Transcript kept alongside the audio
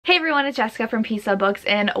Hey everyone, it's Jessica from Peace Love Books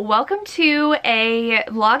and welcome to a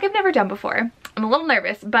vlog I've never done before. I'm a little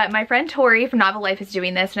nervous, but my friend Tori from Novel Life is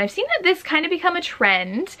doing this and I've seen that this kind of become a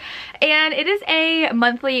trend, and it is a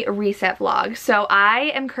monthly reset vlog. So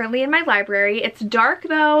I am currently in my library. It's dark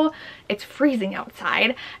though, it's freezing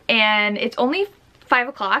outside, and it's only 5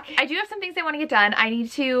 o'clock. I do have some things I want to get done. I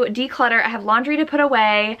need to declutter. I have laundry to put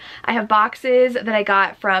away. I have boxes that I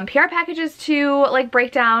got from PR packages to like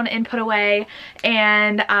break down and put away.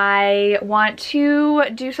 And I want to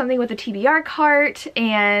do something with the TBR cart,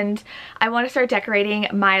 and I want to start decorating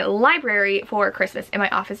my library for Christmas in my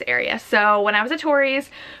office area. So when I was at Tori's,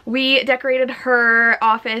 we decorated her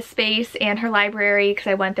office space and her library because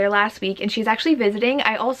I went there last week and she's actually visiting.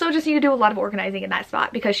 I also just need to do a lot of organizing in that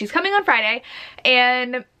spot because she's coming on Friday.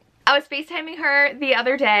 And I was FaceTiming her the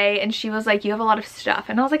other day and she was like, you have a lot of stuff.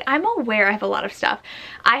 And I was like, I'm aware I have a lot of stuff.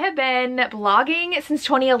 I have been blogging since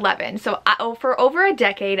 2011. So for over a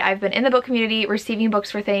decade, I've been in the book community receiving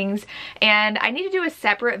books for things. And I need to do a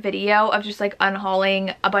separate video of just like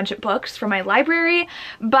unhauling a bunch of books from my library.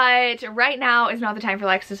 But right now is not the time for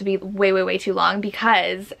Lexus to be way too long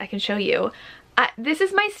because I can show you. This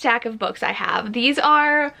is my stack of books I have. These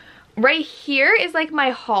are... right here is like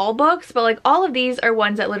my haul books, but like all of these are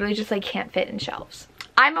ones that literally just like can't fit in shelves.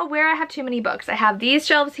 I'm aware I have too many books. I have these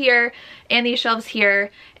shelves here and these shelves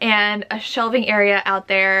here and a shelving area out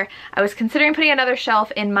there. I was considering putting another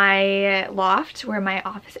shelf in my loft where my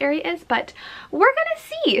office area is, but we're gonna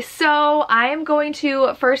see. So I'm going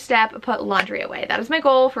to, first step, put laundry away. That is my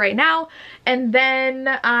goal for right now. And then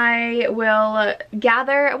I will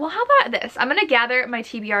gather, well, how about this? I'm gonna gather my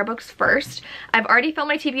TBR books first. I've already filmed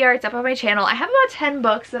my TBR, it's up on my channel. I have about 10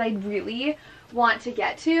 books that I really want to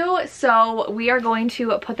get to, so we are going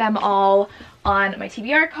to put them all on my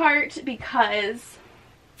TBR cart because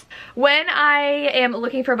when I am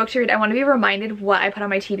looking for a book to read, I want to be reminded what I put on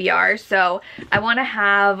my TBR. So I want to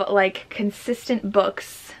have like consistent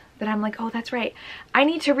books that I'm like, oh, that's right, I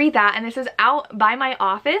need to read that, and this is out by my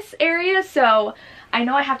office area, so I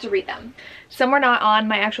know I have to read them. Some are not on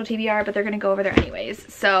my actual TBR, but they're gonna go over there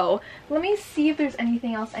anyways. So let me see if there's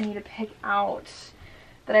anything else I need to pick out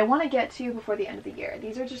that I want to get to before the end of the year.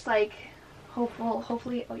 These are just like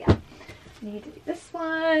hopefully, oh yeah, I need to do this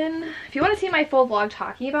one. If you want to see my full vlog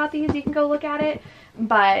talking about these, you can go look at it,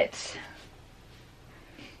 but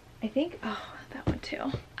I think, oh, that one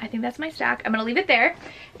too. I think that's my stack. I'm gonna leave it there,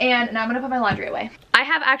 and now I'm gonna put my laundry away. I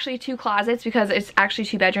have actually 2 closets because it's actually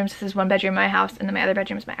 2 bedrooms. This is 1 bedroom in my house, and then my other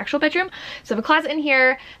bedroom is my actual bedroom. So I have a closet in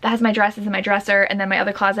here that has my dresses and my dresser, and then my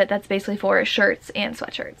other closet that's basically for shirts and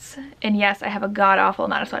sweatshirts. And yes, I have a god-awful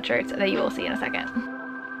amount of sweatshirts that you will see in a second.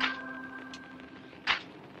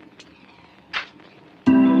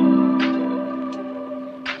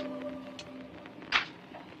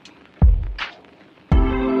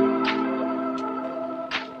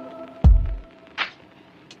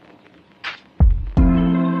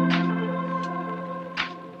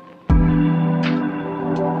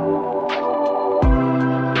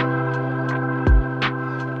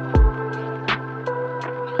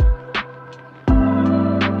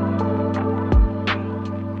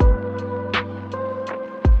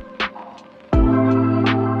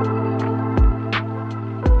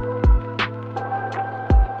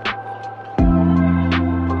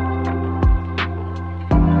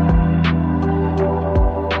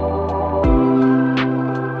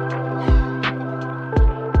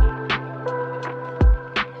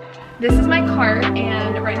 This is my cart,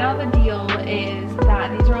 and right now the deal is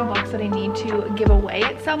that these are all books that I need to give away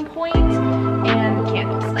at some point, and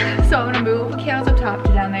candles. So I'm gonna move candles up top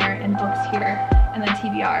to down there, and books here, and then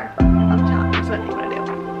TBR up top. That's what I think I'm gonna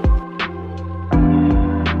do.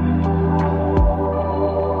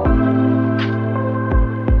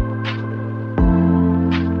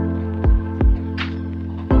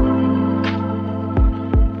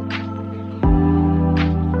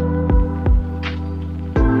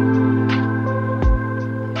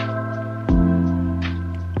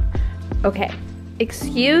 Okay,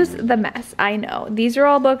 excuse the mess. I know these are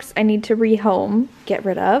all books I need to rehome, get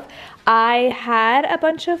rid of. I had a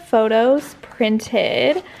bunch of photos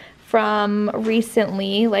printed from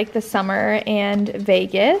recently, like the summer and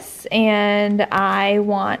Vegas, and I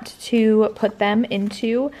want to put them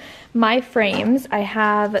into my frames. I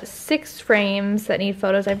have 6 frames that need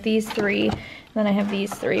photos. I have these 3, and then I have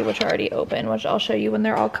these 3 which are already open, which I'll show you when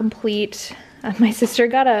they're all complete. My sister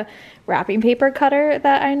got a wrapping paper cutter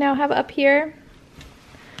that I now have up here.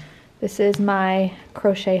 This is my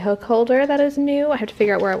crochet hook holder that is new. I have to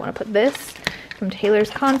figure out where I want to put this from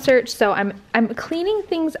Taylor's concert. So I'm cleaning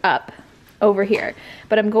things up over here,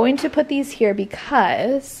 but I'm going to put these here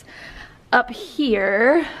because up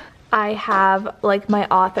here, I have like my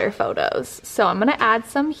author photos. So I'm gonna add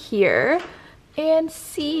some here and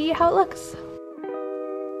see how it looks.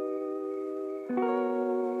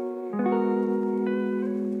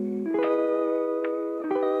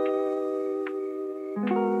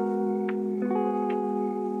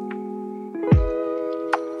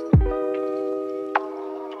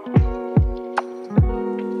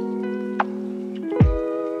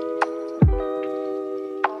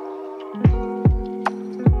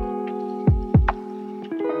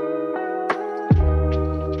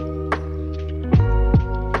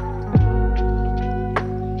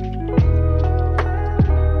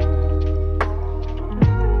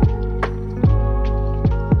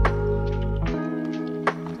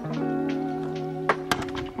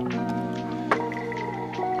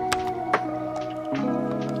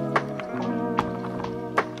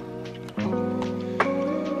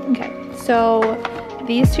 So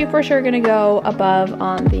these two for sure are gonna go above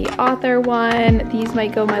on the author one. These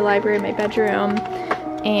might go in my library, my bedroom.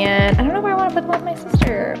 And I don't know where I wanna put them with my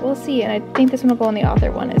sister. We'll see. And I think this one will go on the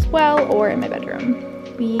author one as well, or in my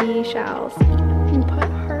bedroom. We shall see. And put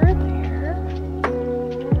her there.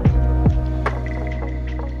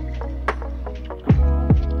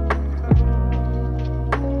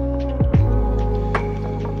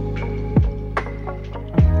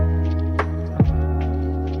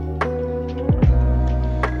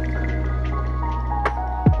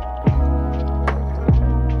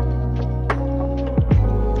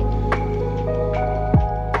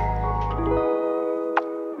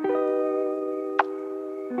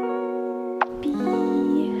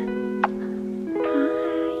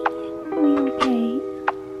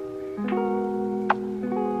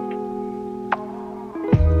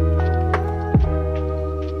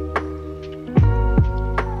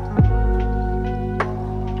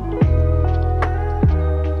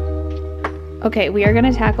 Okay, we are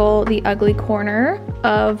gonna tackle the ugly corner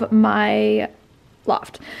of my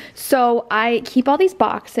loft. So I keep all these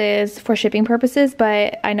boxes for shipping purposes,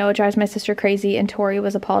 but I know it drives my sister crazy, and Tori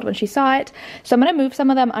was appalled when she saw it. So I'm gonna move some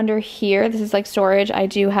of them under here. This is like storage. I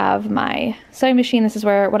do have my sewing machine. This is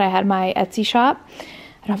where when I had my Etsy shop.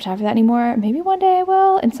 I don't have time for that anymore. Maybe one day I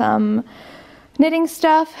will, and some knitting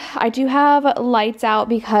stuff. I do have lights out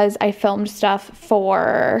because I filmed stuff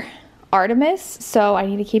for Artemis, so I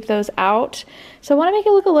need to keep those out. So I want to make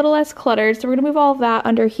it look a little less cluttered, so we're gonna move all of that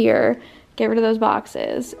under here, get rid of those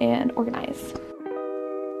boxes, and organize.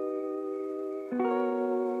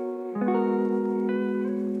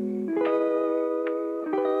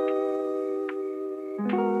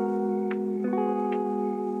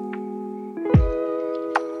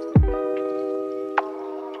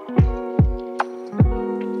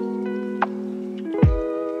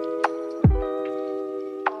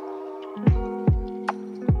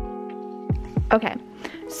 Okay,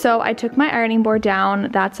 so I took my ironing board down.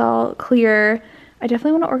 That's all clear. I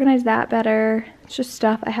definitely want to organize that better. It's just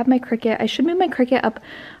stuff. I have my Cricut. I should move my Cricut up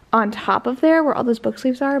on top of there where all those book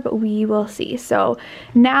sleeves are, but we will see. So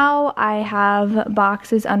now I have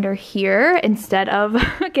boxes under here instead of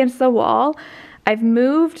against the wall. I've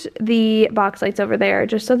moved the box lights over there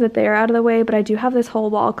just so that they're out of the way, but I do have this whole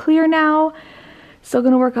wall clear now. Still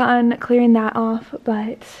gonna work on clearing that off,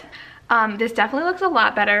 but this definitely looks a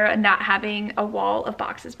lot better not having a wall of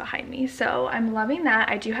boxes behind me. So I'm loving that.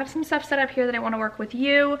 I do have some stuff set up here that I want to work with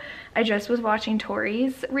you. I just was watching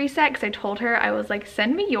Tori's reset because I told her, I was like,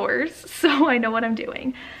 send me yours so I know what I'm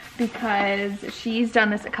doing, because she's done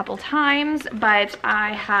this a couple times, but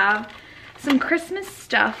I have some Christmas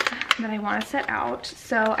stuff that I want to set out.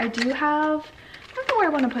 So I do have, I don't know where I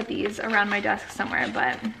want to put these, around my desk somewhere,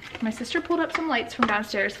 but my sister pulled up some lights from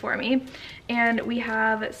downstairs for me, and we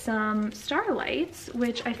have some star lights,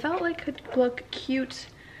 which I felt like could look cute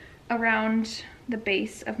around the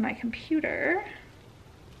base of my computer.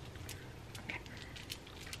 Okay.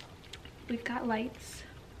 We've got lights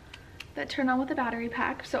that turn on with the battery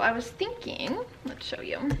pack. So I was thinking, let's show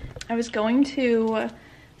you. I was going to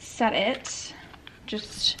set it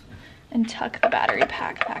just and tuck the battery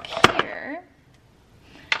pack back here.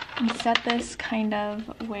 And set this kind of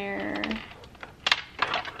where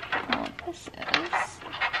this is,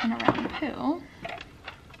 in a round poo.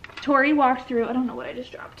 Tori walked through, I don't know what I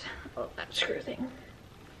just dropped. Oh, that screw thing.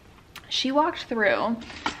 She walked through.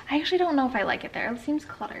 I actually don't know if I like it there. It seems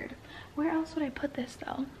cluttered. Where else would I put this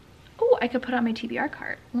though? Oh, I could put on my TBR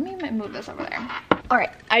cart. Let me move this over there. All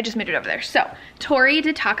right, I just moved it over there. So Tori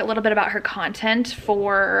did talk a little bit about her content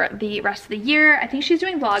for the rest of the year. I think she's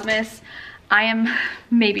doing Vlogmas. I am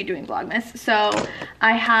maybe doing Vlogmas. So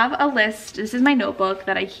I have a list. This is my notebook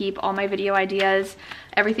that I keep all my video ideas,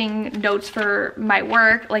 everything, notes for my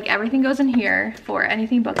work, like everything goes in here for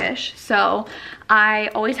anything bookish. So I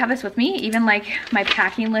always have this with me. Even like my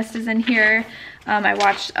packing list is in here. I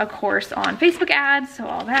watched a course on Facebook ads, so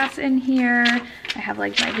all that's in here. I have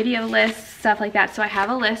like my video lists, stuff like that. So I have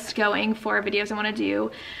a list going for videos I want to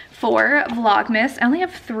do for Vlogmas. I only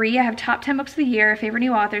have 3. I have top 10 books of the year, favorite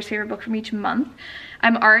new authors, favorite book from each month.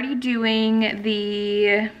 I'm already doing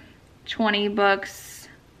the 20 books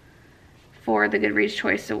for the Goodreads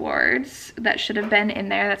Choice Awards. That should have been in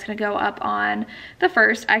there. That's gonna go up on the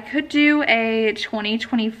 1st. I could do a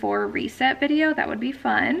 2024 reset video. That would be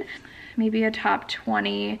fun. Maybe a top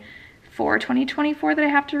 20 for 2024 that I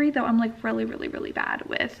have to read, though I'm like really bad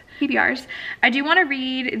with PBRs. I do want to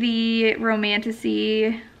read the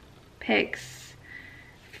romantasy picks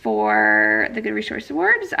for the Goodreads Choice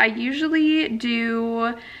Awards. I usually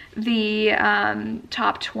do the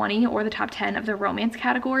top 20 or the top 10 of the romance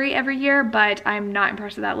category every year, but I'm not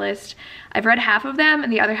impressed with that list. I've read half of them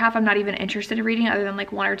and the other half I'm not even interested in reading other than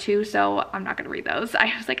like 1 or 2, so I'm not gonna read those.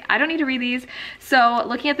 I was like, I don't need to read these. So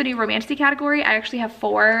looking at the new romantasy category, I actually have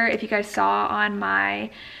 4. If you guys saw on my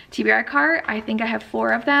TBR cart, I think I have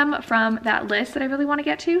 4 of them from that list that I really want to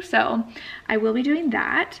get to, so I will be doing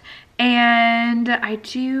that. And I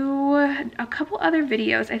do a couple other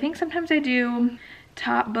videos. I think sometimes I do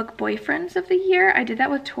top book boyfriends of the year. I did that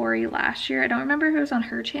with Tori last year. I don't remember if it was on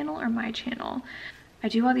her channel or my channel. I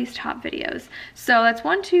do all these top videos. So that's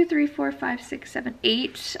 1, 2, 3, 4, 5, 6, 7,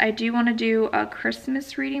 8. I do want to do a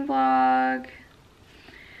Christmas reading vlog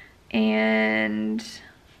and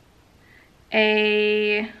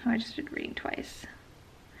I just did reading twice.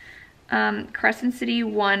 Crescent City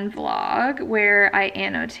 1 vlog where I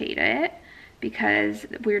annotate it because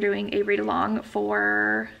we're doing a read along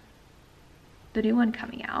for the new one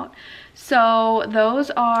coming out. So those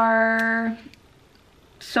are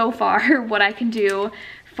so far what I can do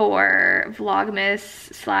for Vlogmas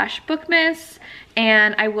 / Bookmas,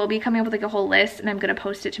 and I will be coming up with like a whole list and I'm gonna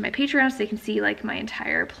post it to my Patreon so they can see like my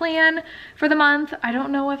entire plan for the month. I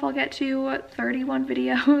don't know if I'll get to 31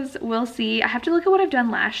 videos. We'll see. I have to look at what I've done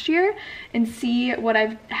last year and see what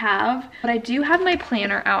I have, but I do have my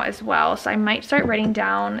planner out as well, so I might start writing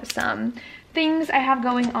down some things I have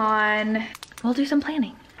going on. We'll do some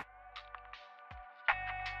planning.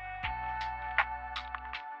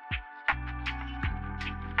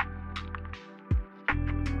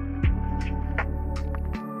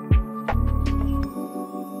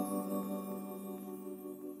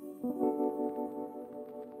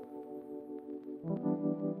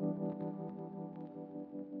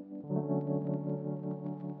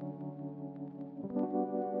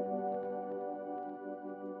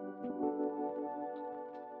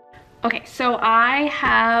 Okay, so I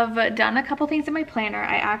have done a couple things in my planner.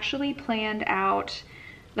 I actually planned out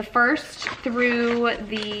the 1st through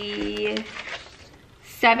the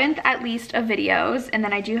 7th at least of videos, and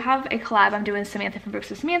then I do have a collab I'm doing with Samantha from Books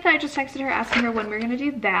with Samantha. I just texted her asking her when we're gonna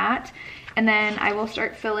do that, and then I will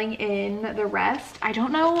start filling in the rest. I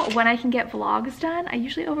don't know when I can get vlogs done. I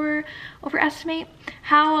usually overestimate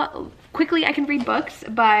how quickly I can read books,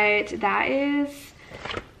 but that is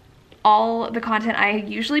all the content I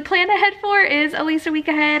usually plan ahead for is at least a week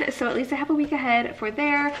ahead, so at least I have a week ahead for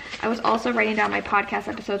there. I was also writing down my podcast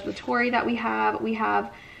episodes with Tori that we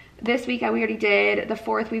have this week. We already did the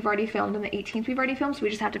 4th, we've already filmed, and the 18th we've already filmed, so we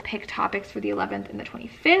just have to pick topics for the 11th and the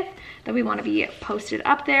 25th that we want to be posted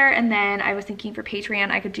up there. And then I was thinking for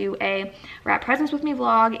Patreon I could do a wrap presents with me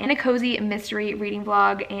vlog and a cozy mystery reading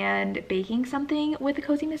vlog and baking something with a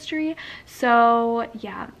cozy mystery. So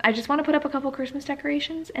yeah, I just want to put up a couple Christmas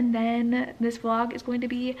decorations and then this vlog is going to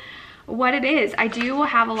be what it is. I do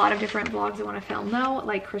have a lot of different vlogs I want to film though,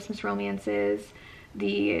 like Christmas romances,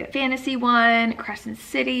 the fantasy one, Crescent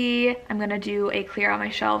City. I'm gonna do a clear out my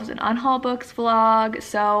shelves and unhaul books vlog.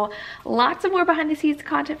 So lots of more behind the scenes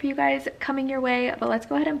content for you guys coming your way. But let's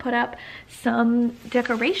go ahead and put up some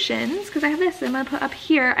decorations because I have this I'm gonna put up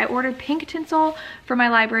here. I ordered pink tinsel for my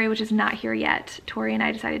library, which is not here yet. Tori and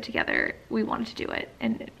I decided together we wanted to do it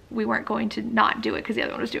and we weren't going to not do it because the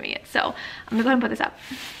other one was doing it. So I'm gonna go ahead and put this up.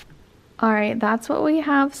 All right, that's what we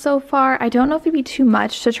have so far. I don't know if it'd be too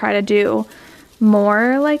much to try to do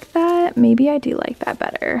more like that. Maybe I do like that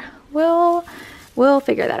better. We'll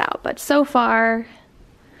figure that out. But so far,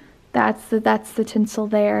 that's the tinsel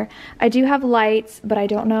there. I do have lights, but I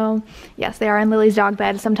don't know. Yes, they are in Lily's dog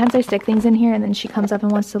bed. Sometimes I stick things in here and then she comes up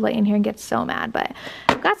and wants to lay in here and gets so mad. But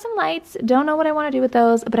I've got some lights. Don't know what I want to do with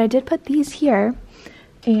those, but I did put these here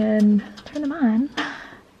and turn them on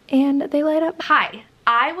and they light up. Hi.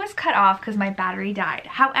 I was cut off because my battery died.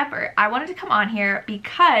 However, I wanted to come on here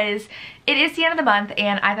because it is the end of the month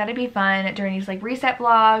and I thought it'd be fun during these like reset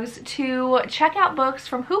vlogs to check out books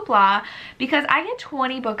from Hoopla because I get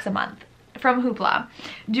 20 books a month from Hoopla.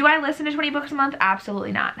 Do I listen to 20 books a month?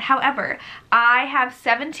 Absolutely not. However, I have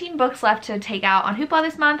 17 books left to take out on Hoopla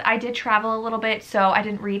this month. I did travel a little bit, so I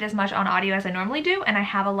didn't read as much on audio as I normally do, and I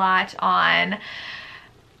have a lot on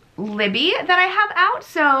Libby that I have out.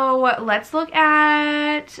 So let's look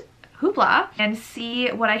at Hoopla and see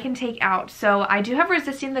what I can take out. So I do have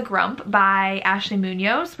Resisting the Grump by Ashley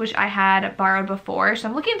Munoz, which I had borrowed before. So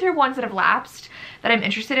I'm looking through ones that have lapsed that I'm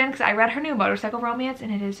interested in because I read her new motorcycle romance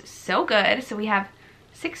and it is so good. So we have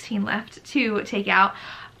 16 left to take out.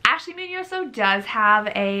 Ashley Munoz though does have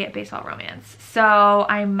a baseball romance. So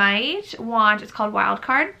I might want, it's called Wild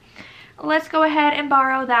Card. Let's go ahead and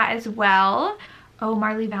borrow that as well. Oh,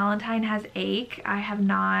 Marley Valentine has Ache. I have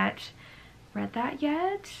not read that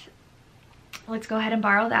yet. Let's go ahead and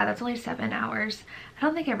borrow that. That's only 7 hours. I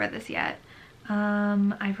don't think I've read this yet.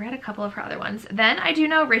 I've read a couple of her other ones. Then I do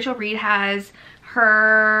know Rachel Reed has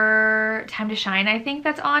her Time to Shine, I think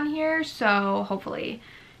that's on here. So hopefully,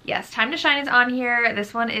 yes, Time to Shine is on here.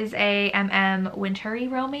 This one is a wintry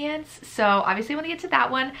romance. So obviously I want to get to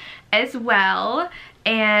that one as well.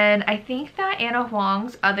 And I think that Anna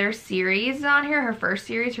Huang's other series is on here, her first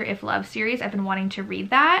series, her If Love series. I've been wanting to read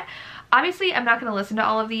that. Obviously, I'm not going to listen to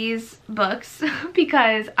all of these books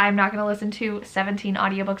because I'm not going to listen to 17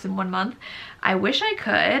 audiobooks in 1 month. I wish I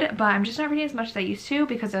could, but I'm just not reading as much as I used to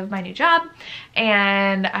because of my new job,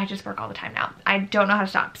 and I just work all the time now. I don't know how to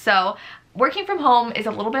stop. So working from home is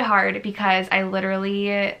a little bit hard because I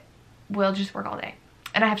literally will just work all day.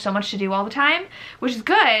 And I have so much to do all the time, which is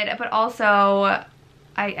good, but also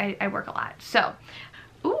I work a lot. So,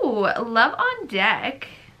 ooh, Love on Deck.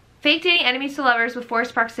 Fake dating enemies to lovers with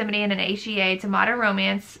forced proximity and an HEA. It's a modern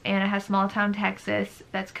romance and it has small town Texas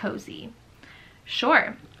that's cozy.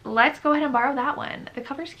 Sure, let's go ahead and borrow that one. The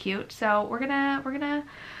cover's cute, so we're gonna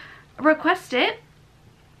request it.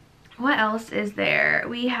 What else is there?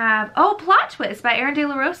 We have, oh, Plot Twist by Erin De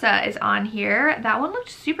La Rosa is on here. That one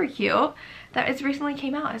looked super cute. That is recently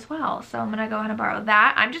came out as well, so I'm gonna go ahead and borrow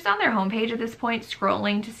that. I'm just on their homepage at this point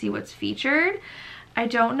scrolling to see what's featured. I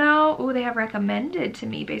don't know. Oh, they have recommended to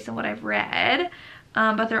me based on what I've read,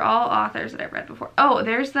 but they're all authors that I've read before. Oh,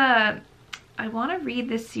 there's the, I want to read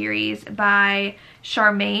this series by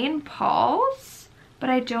Charmaine Pauls, but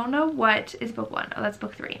I don't know what is book 1. Oh, that's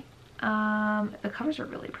book 3. The covers are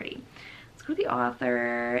really pretty. Let's go to the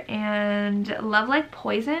author, and Love Like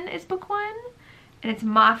Poison is book 1, and it's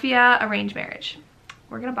Mafia Arranged Marriage.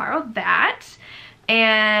 We're gonna borrow that,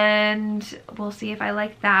 and we'll see if I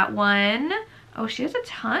like that one. Oh, she has a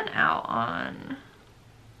ton out on.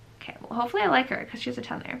 Okay, well, hopefully I like her because she has a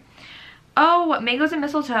ton there. Oh, Mangoes and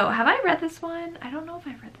Mistletoe. Have I read this one? I don't know if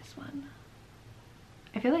I've read this one.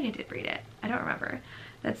 I feel like I did read it. I don't remember.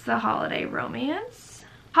 That's the holiday romance.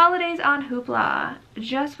 Holidays on Hoopla.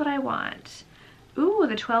 Just what I want. Ooh,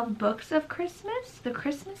 the 12 Books of Christmas. The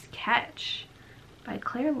Christmas Catch by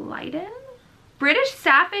Claire Lydon. British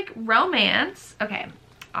Sapphic Romance. Okay,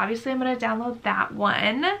 obviously I'm going to download that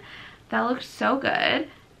one. That looks so good.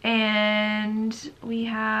 And we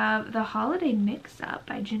have The Holiday Mix-Up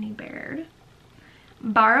by Ginny Baird.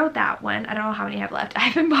 Borrowed that one. I don't know how many I have left.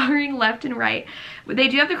 I've been borrowing left and right. They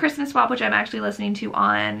do have the Christmas Swap, which I'm actually listening to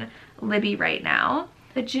on Libby right now.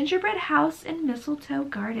 The Gingerbread House in Mistletoe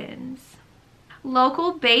Gardens.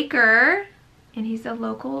 Local Baker, and he's a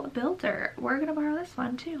local builder. We're gonna borrow this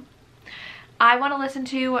one too. I want to listen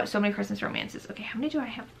to so many Christmas romances. Okay, how many do I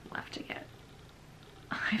have left to get?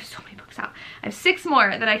 I have so many books out. I have 6 more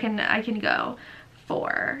that I can go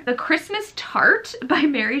for. The Christmas Tart by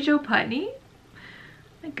Mary Jo Putney.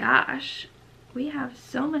 Oh my gosh, we have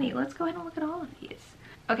so many. Let's go ahead and look at all of these.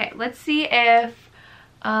 Okay, let's see if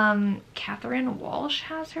Catherine Walsh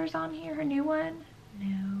has hers on here, her new one.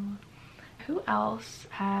 No. Who else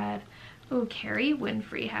had, oh, Carrie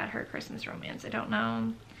Winfrey had her Christmas romance. I don't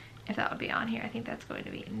know if that would be on here. I think that's going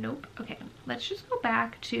to be, nope. Okay, let's just go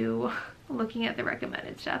back to looking at the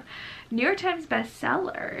recommended stuff. New York Times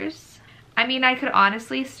bestsellers. I mean, I could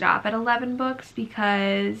honestly stop at 11 books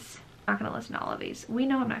because I'm not going to listen to all of these. We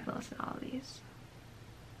know I'm not going to listen to all of these.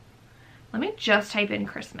 Let me just type in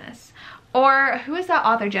Christmas. Or who is that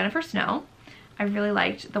author? Jennifer Snow. I really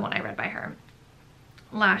liked the one I read by her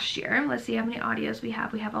last year. Let's see how many audios we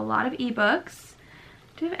have. We have a lot of ebooks.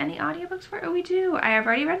 Do we have any audiobooks for it? Oh, we do. I have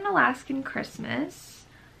already read An Alaskan Christmas.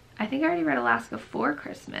 I think I already read Alaska for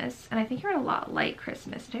Christmas. And I think I read A Lot Like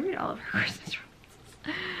Christmas. Did I read all of her Christmas romances?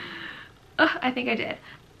 I think I did.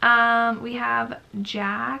 We have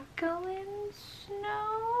Jacqueline Snow.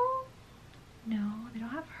 No, they don't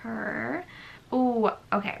have her. Oh,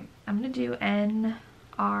 okay. I'm gonna do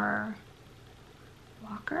N.R.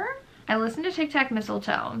 Walker. I listened to Tic Tac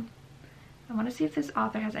Mistletoe. I want to see if this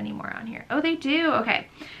author has any more on here. Oh, they do. Okay.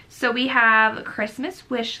 So we have Christmas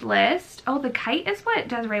Wish List. Oh, The Kite is what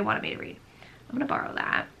Desiree wanted me to read. I'm going to borrow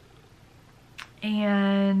that.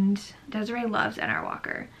 And Desiree loves N.R.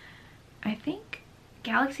 Walker. I think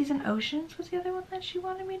Galaxies and Oceans was the other one that she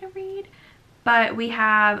wanted me to read. But we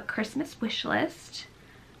have Christmas Wish List.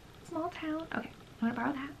 Small Town. Okay. I'm going to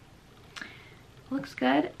borrow that. Looks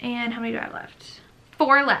good. And how many do I have left?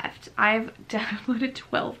 4 left. I've downloaded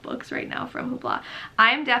 12 books right now from Hoopla.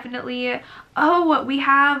 I'm definitely, oh, we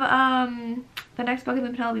have the next book in the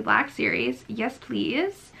Penelope Black series. Yes,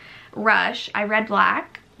 please. Rush. I read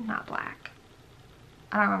Black. Not Black.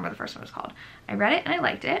 I don't remember what the first one was called. I read it and I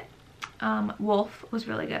liked it. Wolf was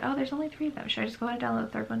really good. Oh, there's only 3 of them. Should I just go ahead and download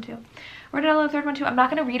the third one too? We're gonna download the third one too. I'm not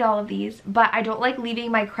gonna read all of these, but I don't like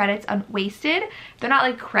leaving my credits unwasted. They're not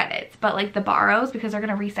like credits, but like the borrows, because they're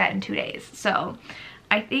gonna reset in 2 days. So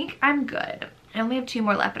I think I'm good. I only have 2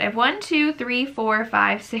 more left, but I have 1, 2, 3, 4,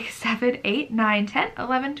 5, 6, 7, 8, 9, 10,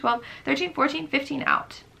 11, 12, 13, 14, 15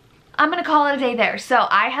 out. I'm gonna call it a day there. So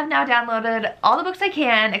I have now downloaded all the books I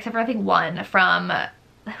can, except for I think 1 from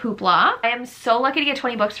Hoopla. I am so lucky to get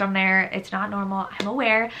 20 books from there. It's not normal, I'm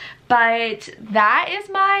aware, but that is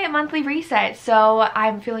my monthly reset. So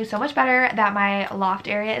I'm feeling so much better that my loft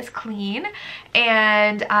area is clean,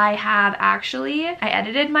 and I have actually, I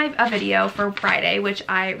edited a video for Friday, which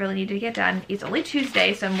I really need to get done. It's only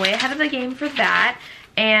Tuesday, so I'm way ahead of the game for that.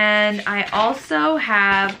 And I also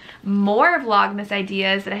have more Vlogmas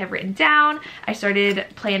ideas that I have written down. I started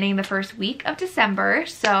planning the first week of December,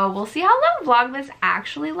 so we'll see how long Vlogmas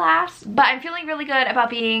actually lasts. But I'm feeling really good about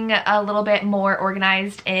being a little bit more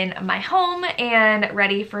organized in my home and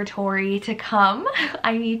ready for Tori to come.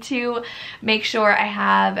 I need to make sure I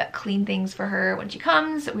have clean things for her when she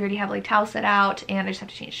comes. We already have like towels set out, and I just have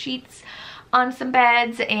to change sheets on some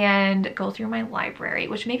beds and go through my library,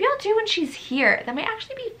 which maybe I'll do when she's here. That might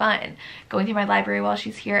actually be fun, going through my library while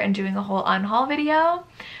she's here and doing a whole unhaul video.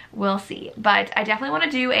 We'll see. But I definitely want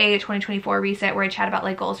to do a 2024 reset where I chat about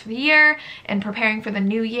like goals for the year and preparing for the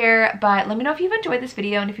new year. But let me know if you've enjoyed this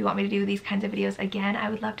video, and if you want me to do these kinds of videos again, I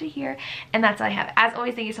would love to hear. And that's all I have. As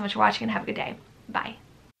always, thank you so much for watching, and have a good day. Bye.